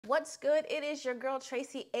What's good? It is your girl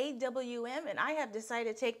Tracy AWM, and I have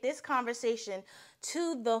decided to take this conversation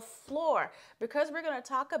to the floor because we're going to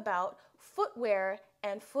talk about footwear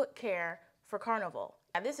and foot care for Carnival.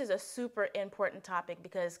 Now, this is a super important topic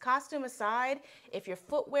because, costume aside, if your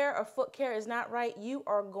footwear or foot care is not right, you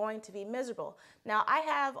are going to be miserable. Now, I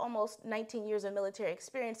have almost 19 years of military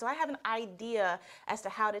experience, so I have an idea as to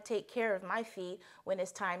how to take care of my feet when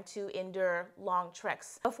it's time to endure long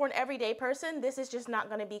treks. But for an everyday person, this is just not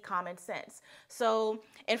going to be common sense. So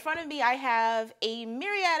in front of me, I have a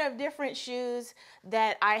myriad of different shoes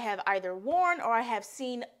that I have either worn or I have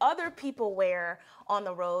seen other people wear on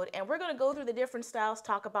the road, and we're going to go through the different styles,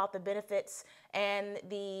 talk about the benefits and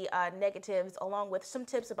the negatives, along with some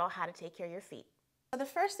tips about how to take care of your feet. So the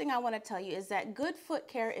first thing I want to tell you is that good foot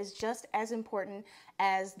care is just as important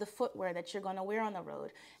as the footwear that you're going to wear on the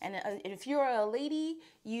road. And if you're a lady,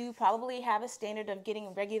 you probably have a standard of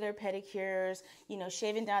getting regular pedicures,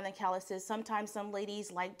 shaving down the calluses. Sometimes some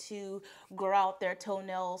ladies like to grow out their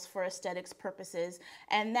toenails for aesthetics purposes,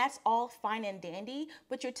 and that's all fine and dandy,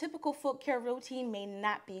 but your typical foot care routine may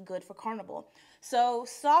not be good for Carnival. So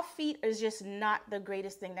soft feet is just not the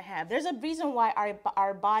greatest thing to have. There's a reason why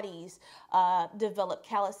our bodies develop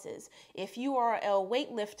calluses. If you are a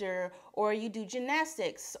weightlifter or you do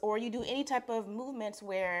gymnastics or you do any type of movements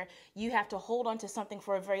where you have to hold on to something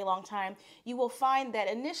for a very long time, you will find that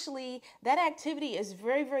initially that activity is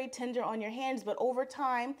very, very tender on your hands, but over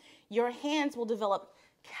time your hands will develop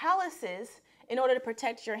calluses in order to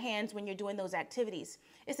protect your hands when you're doing those activities.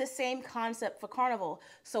 It's the same concept for Carnival.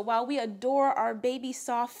 So while we adore our baby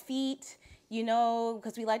soft feet,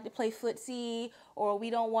 because we like to play footsie, or we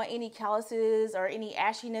don't want any calluses or any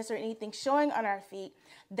ashiness or anything showing on our feet,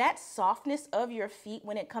 that softness of your feet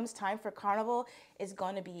when it comes time for Carnival is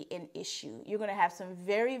going to be an issue. You're going to have some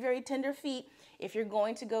very, very tender feet if you're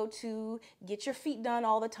going to go to get your feet done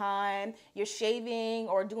all the time, you're shaving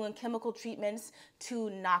or doing chemical treatments to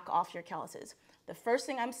knock off your calluses. The first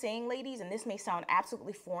thing I'm saying, ladies, and this may sound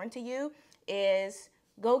absolutely foreign to you, is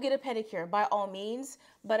go get a pedicure by all means,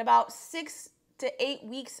 but about 6 to 8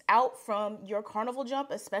 weeks out from your Carnival jump,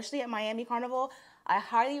 especially at Miami Carnival, I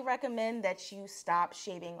highly recommend that you stop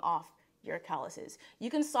shaving off your calluses.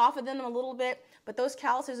 You can soften them a little bit, but those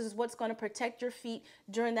calluses is what's going to protect your feet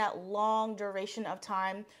during that long duration of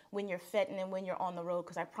time when you're fitting and when you're on the road,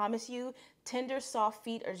 because I promise you, tender, soft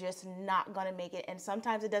feet are just not going to make it. And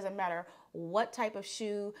sometimes it doesn't matter what type of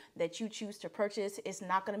shoe that you choose to purchase. It's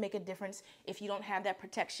not going to make a difference if you don't have that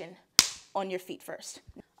protection on your feet first.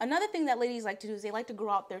 Another thing that ladies like to do is they like to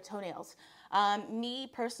grow out their toenails. Me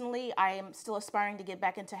personally, I am still aspiring to get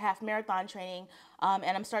back into half marathon training,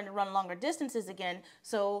 and I'm starting to run longer distances again.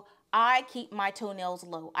 So I keep my toenails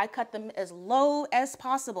low. I cut them as low as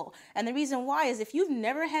possible. And the reason why is if you've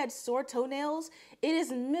never had sore toenails, it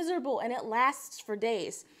is miserable and it lasts for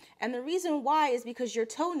days. And the reason why is because your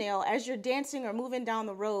toenail, as you're dancing or moving down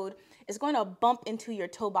the road, is going to bump into your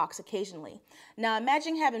toe box occasionally. Now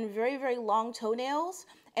imagine having very, very long toenails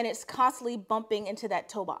and it's constantly bumping into that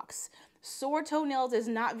toe box. Sore toenails is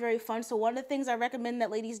not very fun. So one of the things I recommend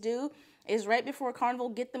that ladies do is right before Carnival,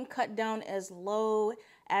 get them cut down as low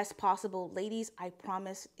as possible. Ladies, I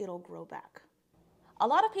promise it'll grow back. A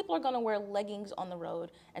lot of people are going to wear leggings on the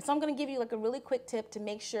road, and so I'm going to give you like a really quick tip to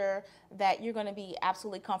make sure that you're going to be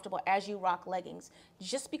absolutely comfortable as you rock leggings.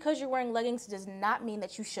 Just because you're wearing leggings does not mean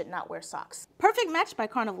that you should not wear socks. Perfect match by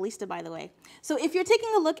Carnivalista, by the way. So if you're taking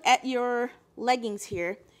a look at your leggings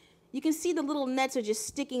here, you can see the little nets are just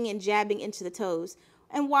sticking and jabbing into the toes.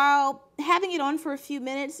 And while having it on for a few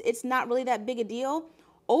minutes, it's not really that big a deal.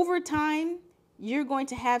 Over time, you're going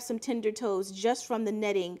to have some tender toes just from the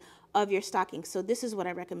netting of your stockings. So this is what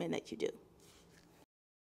I recommend that you do.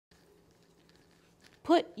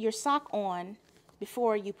 Put your sock on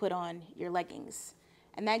before you put on your leggings.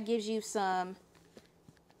 And that gives you some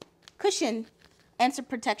cushion and some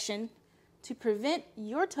protection to prevent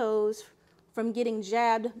your toes from getting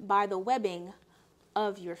jabbed by the webbing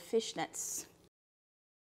of your fishnets.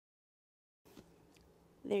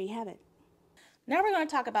 There you have it. Now we're going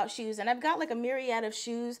to talk about shoes, and I've got like a myriad of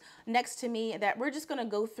shoes next to me that we're just going to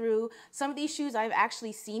go through. Some of these shoes I've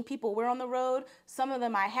actually seen people wear on the road. Some of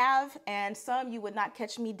them I have, and some you would not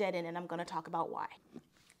catch me dead in, and I'm going to talk about why.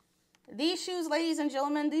 These shoes, ladies and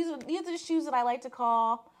gentlemen, these are the shoes that I like to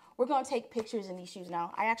call. We're going to take pictures in these shoes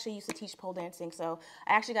now. I actually used to teach pole dancing, so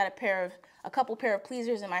I actually got a couple pair of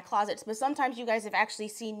pleasers in my closets, but sometimes you guys have actually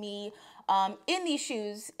seen me in these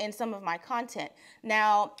shoes in some of my content.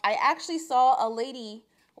 Now, I actually saw a lady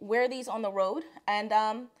wear these on the road, and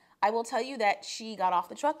I will tell you that she got off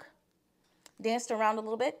the truck, danced around a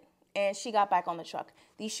little bit, and she got back on the truck.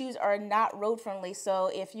 These shoes are not road friendly.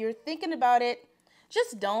 So if you're thinking about it,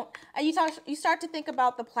 just don't. And you start to think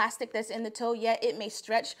about the plastic that's in the toe. Yeah, it may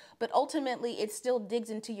stretch, but ultimately it still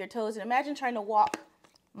digs into your toes. And imagine trying to walk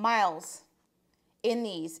miles in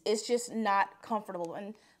these. It's just not comfortable.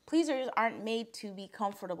 And pleasers aren't made to be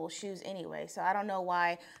comfortable shoes anyway. So I don't know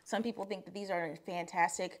why some people think that these are a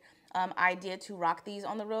fantastic idea to rock these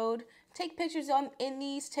on the road. Take pictures in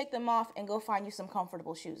these, take them off, and go find you some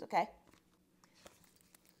comfortable shoes, okay?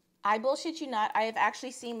 I bullshit you not. I have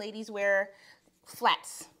actually seen ladies wear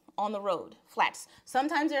flats on the road, flats.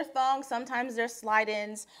 Sometimes they're thongs, sometimes they're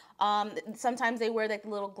slide-ins. Sometimes they wear like the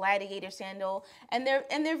little gladiator sandal, and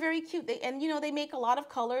they're very cute. And you know, they make a lot of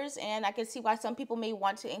colors, and I can see why some people may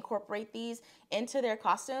want to incorporate these into their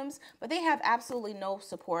costumes, but they have absolutely no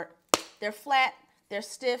support. They're flat, they're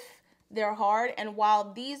stiff, they're hard, and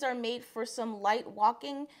while these are made for some light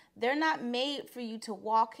walking, they're not made for you to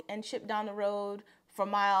walk and chip down the road for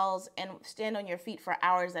miles and stand on your feet for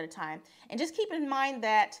hours at a time. And just keep in mind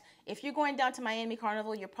that if you're going down to Miami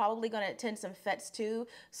Carnival, you're probably going to attend some fetes too.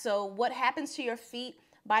 So what happens to your feet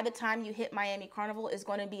by the time you hit Miami Carnival is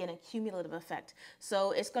going to be an accumulative effect.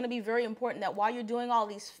 So it's going to be very important that while you're doing all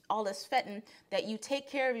this fetting, that you take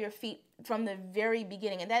care of your feet from the very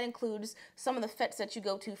beginning. And that includes some of the fetes that you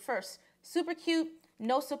go to first. Super cute,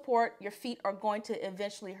 no support, your feet are going to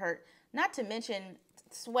eventually hurt. Not to mention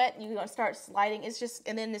sweat, you're going to start sliding. It's just,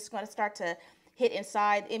 and then it's going to start to hit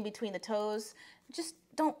inside in between the toes. Just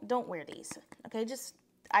don't wear these, okay? Just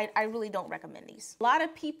I really don't recommend these. A lot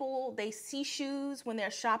of people, they see shoes when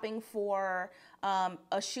they're shopping for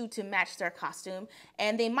a shoe to match their costume,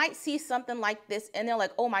 and they might see something like this and they're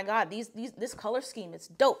like, oh my God, this color scheme is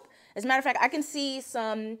dope. As a matter of fact, I can see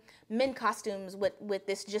some men costumes with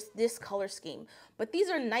this color scheme, but these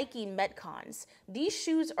are Nike Metcons. These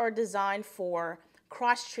shoes are designed for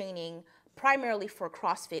cross training, primarily for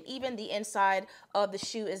CrossFit. Even the inside of the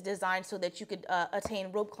shoe is designed so that you could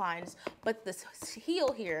attain rope climbs. But this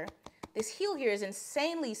heel here is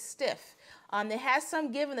insanely stiff. It has some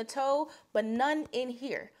give in the toe, but none in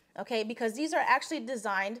here. Okay, because these are actually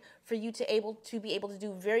designed for you to be able to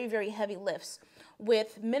do very, very heavy lifts.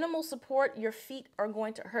 With minimal support, your feet are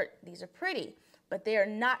going to hurt. These are pretty, but they are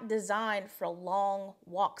not designed for long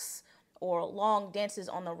walks or long dances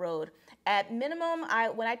on the road. At minimum,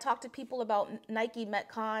 when I talk to people about Nike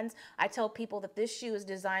Metcons, I tell people that this shoe is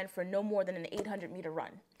designed for no more than an 800-meter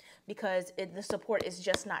run because the support is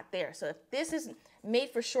just not there. So if this is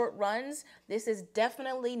made for short runs, this is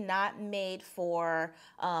definitely not made for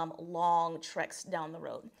long treks down the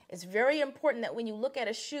road. It's very important that when you look at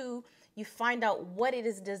a shoe, you find out what it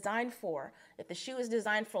is designed for. If the shoe is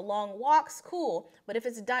designed for long walks, cool. But if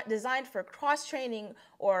it's designed for cross training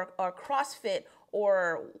or CrossFit,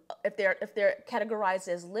 or if they're categorized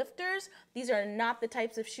as lifters, these are not the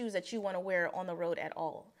types of shoes that you want to wear on the road at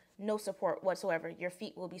all. No support whatsoever. Your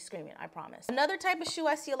feet will be screaming, I promise. Another type of shoe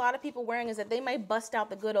I see a lot of people wearing is that they might bust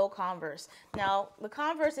out the good old Converse. Now, the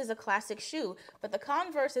Converse is a classic shoe, but the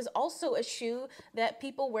Converse is also a shoe that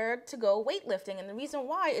people wear to go weightlifting. And the reason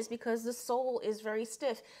why is because the sole is very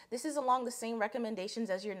stiff. This is along the same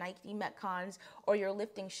recommendations as your Nike Metcons or your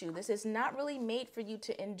lifting shoe. This is not really made for you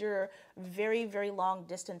to endure very, very long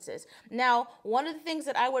distances. Now, one of the things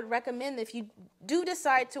that I would recommend if you do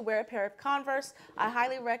decide to wear a pair of Converse, I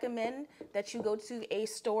highly recommend that you go to a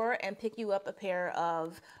store and pick you up a pair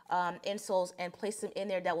of insoles and place them in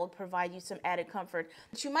there that will provide you some added comfort.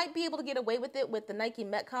 But you might be able to get away with it with the Nike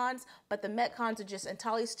Metcons, but the Metcons are just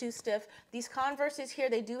entirely too stiff. These Converses here,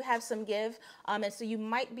 they do have some give, and so you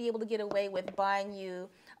might be able to get away with buying you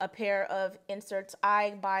a pair of inserts.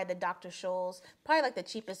 I buy the Dr. Scholl's, probably like the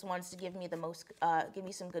cheapest ones to give me the most, give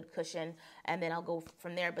me some good cushion, and then I'll go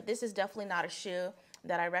from there. But this is definitely not a shoe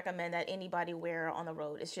that I recommend that anybody wear on the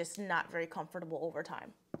road. It's just not very comfortable over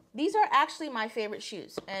time. These are actually my favorite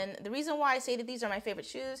shoes, and the reason why I say that these are my favorite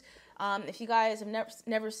shoes, if you guys have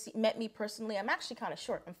never met me personally, I'm actually kind of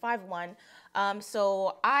short. I'm 5'1",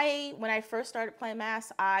 so when I first started playing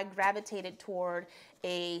mas, I gravitated toward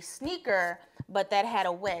a sneaker, but that had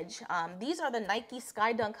a wedge. These are the Nike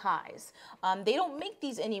Skydunk Highs. They don't make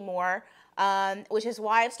these anymore, which is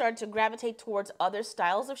why I've started to gravitate towards other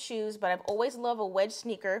styles of shoes, but I've always loved a wedge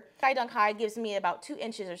sneaker. Skydunk High gives me about 2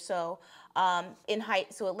 inches or so in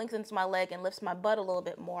height, so it lengthens my leg and lifts my butt a little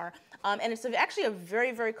bit more. And it's actually a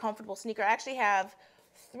very, very comfortable sneaker. I actually have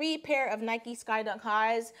 3 pair of Nike Skydunk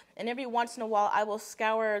Highs, and every once in a while I will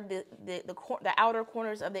scour the outer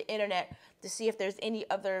corners of the internet to see if there's any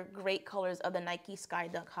other great colors of the Nike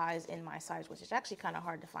Skydunk Highs in my size, which is actually kind of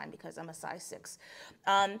hard to find because I'm a size 6.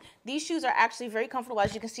 These shoes are actually very comfortable.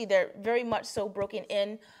 As you can see, they're very much so broken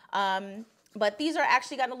in. But these are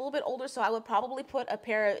actually gotten a little bit older, so I would probably put a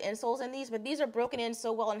pair of insoles in these. But these are broken in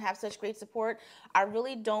so well and have such great support. I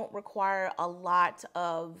really don't require a lot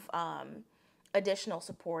of additional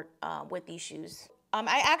support with these shoes.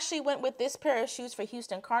 I actually went with this pair of shoes for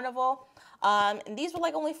Houston Carnival. And these were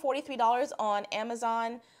like only $43 on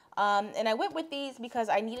Amazon. And I went with these because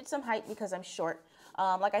I needed some height because I'm short.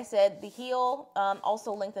 Like I said, the heel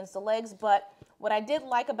also lengthens the legs, but what I did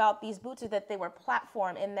like about these boots is that they were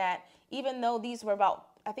platform, in that even though these were about,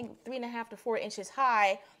 I think, 3.5 to 4 inches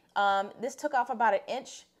high, this took off about 1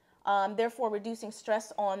 inch, therefore reducing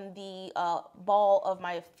stress on the ball of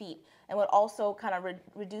my feet, and would also kind of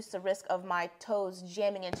reduce the risk of my toes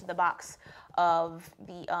jamming into the box of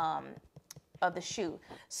the shoe.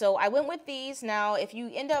 So I went with these. Now, if you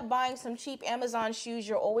end up buying some cheap Amazon shoes,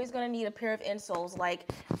 you're always going to need a pair of insoles.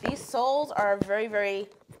 Like, these soles are very, very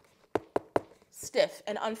stiff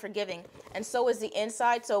and unforgiving, and so is the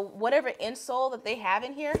inside. So whatever insole that they have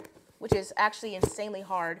in here, which is actually insanely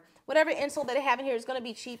hard, whatever insole that they have in here is going to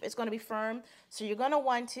be cheap, it's going to be firm, so you're going to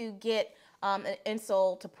want to get an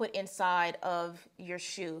insole to put inside of your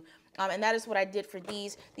shoe. And that is what I did for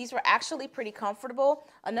these. These were actually pretty comfortable.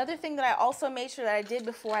 Another thing that I also made sure that I did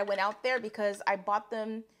before I went out there, because I bought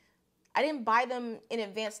them, I didn't buy them in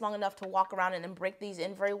advance long enough to walk around and break these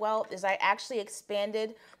in very well, is I actually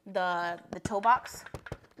expanded the toe box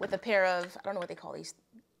with a pair of, I don't know what they call these.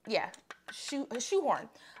 Yeah, a shoehorn.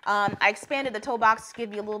 I expanded the toe box to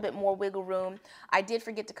give you a little bit more wiggle room. I did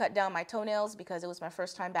forget to cut down my toenails because it was my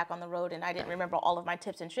first time back on the road and I didn't remember all of my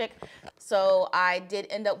tips and tricks. So I did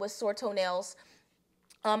end up with sore toenails.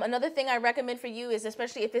 Another thing I recommend for you is,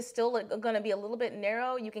 especially if it's still going to be a little bit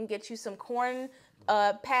narrow, you can get you some corn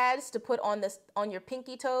pads to put on your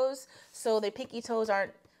pinky toes, so the pinky toes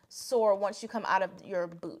aren't sore once you come out of your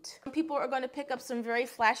boot. People are going to pick up some very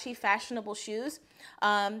flashy, fashionable shoes.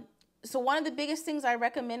 So one of the biggest things I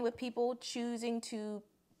recommend with people choosing to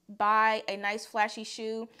buy a nice flashy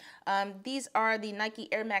shoe, these are the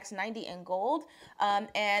Nike Air Max 90 in gold,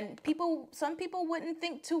 and some people wouldn't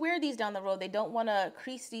think to wear these down the road. They don't want to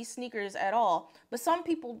crease these sneakers at all, but some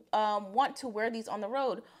people want to wear these on the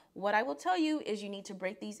road. What I will tell you is you need to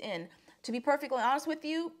break these in. To be perfectly honest with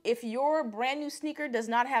you, if your brand new sneaker does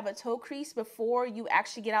not have a toe crease before you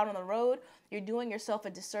actually get out on the road, you're doing yourself a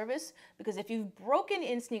disservice, because if you've broken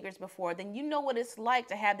in sneakers before, then you know what it's like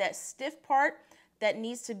to have that stiff part that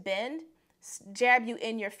needs to bend jab you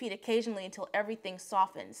in your feet occasionally until everything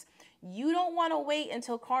softens. You don't want to wait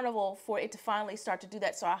until Carnival for it to finally start to do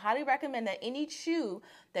that. So I highly recommend that any shoe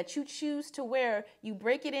that you choose to wear, you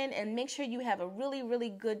break it in and make sure you have a really, really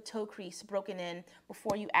good toe crease broken in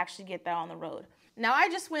before you actually get that on the road. Now, I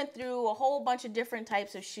just went through a whole bunch of different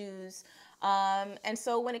types of shoes. And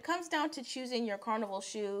so when it comes down to choosing your Carnival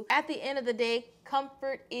shoe, at the end of the day,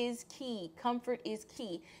 comfort is key. Comfort is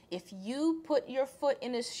key. If you put your foot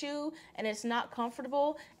in a shoe and it's not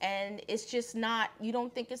comfortable and it's just not, you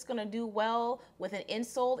don't think it's going to do well with an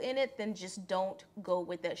insole in it, then just don't go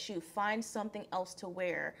with that shoe. Find something else to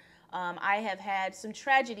wear. I have had some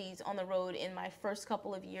tragedies on the road in my first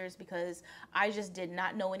couple of years because I just did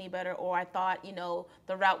not know any better, or I thought, you know,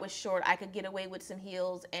 the route was short, I could get away with some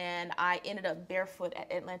heels, and I ended up barefoot at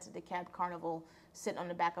Atlanta DeKalb Carnival sitting on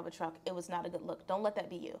the back of a truck. It was not a good look. Don't let that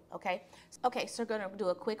be you, okay? Okay, so we're gonna do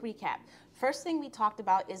a quick recap. First thing we talked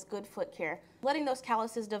about is good foot care. Letting those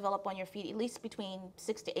calluses develop on your feet at least between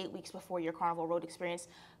 6 to 8 weeks before your Carnival road experience.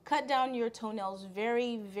 Cut down your toenails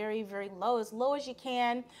very, very, very low as you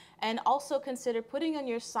can, and also consider putting on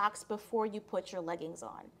your socks before you put your leggings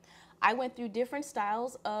on. I went through different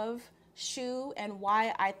styles of shoe and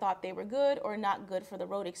why I thought they were good or not good for the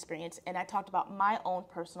road experience, and I talked about my own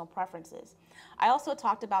personal preferences. I also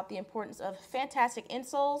talked about the importance of fantastic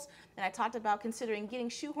insoles, and I talked about considering getting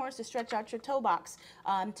shoehorns to stretch out your toe box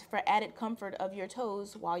for added comfort of your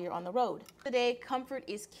toes while you're on the road. Today, comfort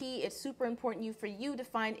is key. It's super important for you to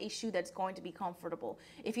find a shoe that's going to be comfortable.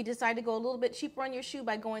 If you decide to go a little bit cheaper on your shoe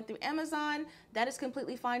by going through Amazon, that is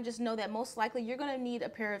completely fine. Just know that most likely you're going to need a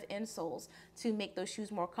pair of insoles to make those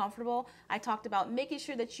shoes more comfortable. I talked about making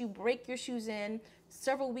sure that you break your shoes in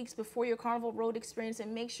several weeks before your Carnival road experience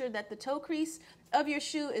and make sure that the toe crease of your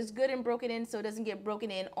shoe is good and broken in so it doesn't get broken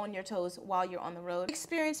in on your toes while you're on the road.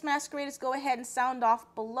 Experienced masqueraders, go ahead and sound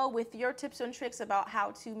off below with your tips and tricks about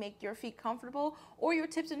how to make your feet comfortable, or your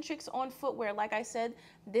tips and tricks on footwear. Like I said,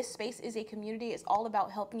 this space is a community. It's all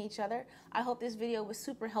about helping each other. I hope this video was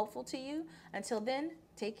super helpful to you. Until then,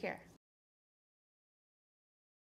 take care.